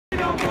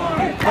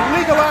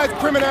organized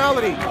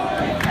criminality.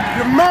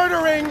 You're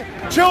murdering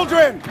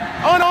children,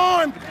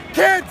 unarmed,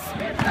 kids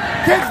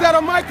that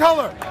are my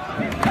color.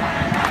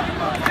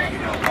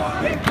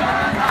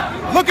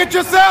 Look at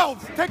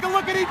yourselves. Take a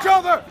look at each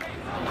other.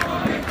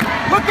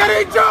 Look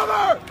at each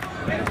other.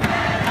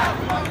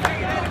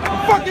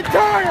 I'm fucking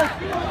tired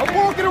of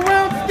walking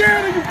around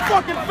scared of you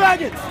fucking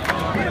faggots.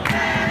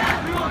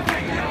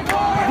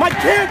 My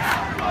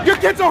kids, your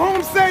kids are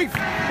home safe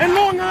in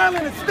Long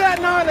Island and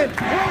Staten Island.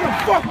 Where the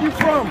fuck you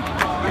from?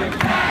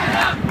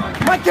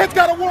 My kids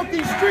gotta walk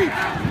these streets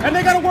and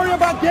they gotta worry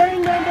about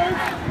gang members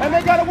and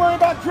they gotta worry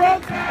about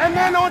drugs, and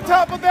then on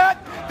top of that,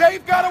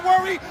 they've gotta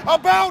worry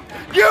about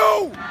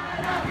you!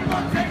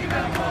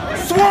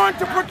 Sworn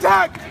to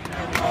protect!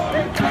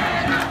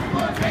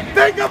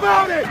 Think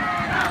about it!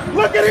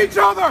 Look at each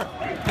other!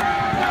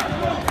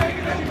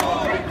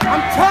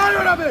 I'm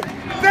tired of it!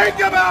 Think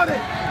about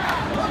it!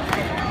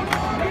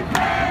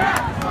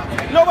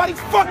 Nobody's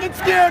fucking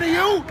scared of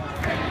you!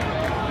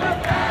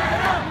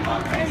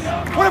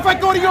 What if I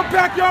go to your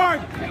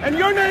backyard and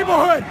your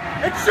neighborhood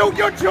and shoot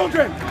your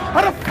children?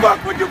 How the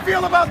fuck would you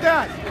feel about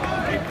that?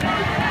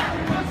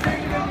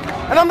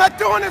 And I'm not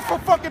doing this for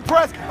fucking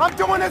press. I'm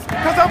doing this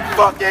because I'm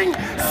fucking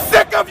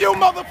sick of you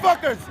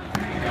motherfuckers.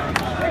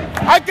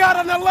 I got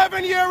an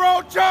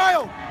 11-year-old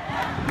child.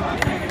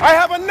 I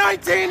have a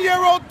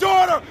 19-year-old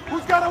daughter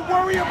who's got to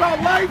worry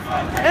about life,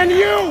 and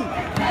you,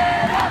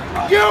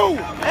 and you,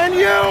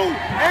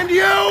 and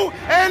you,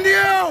 and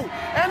you,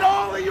 and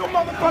all of you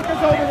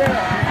motherfuckers over there.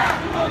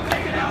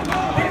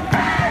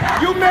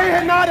 You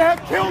may not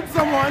have killed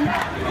someone,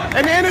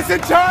 an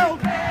innocent child,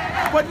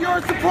 but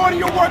you're supporting,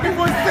 you're working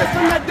for a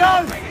system that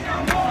does.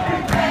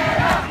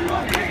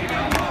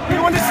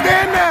 You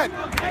understand that?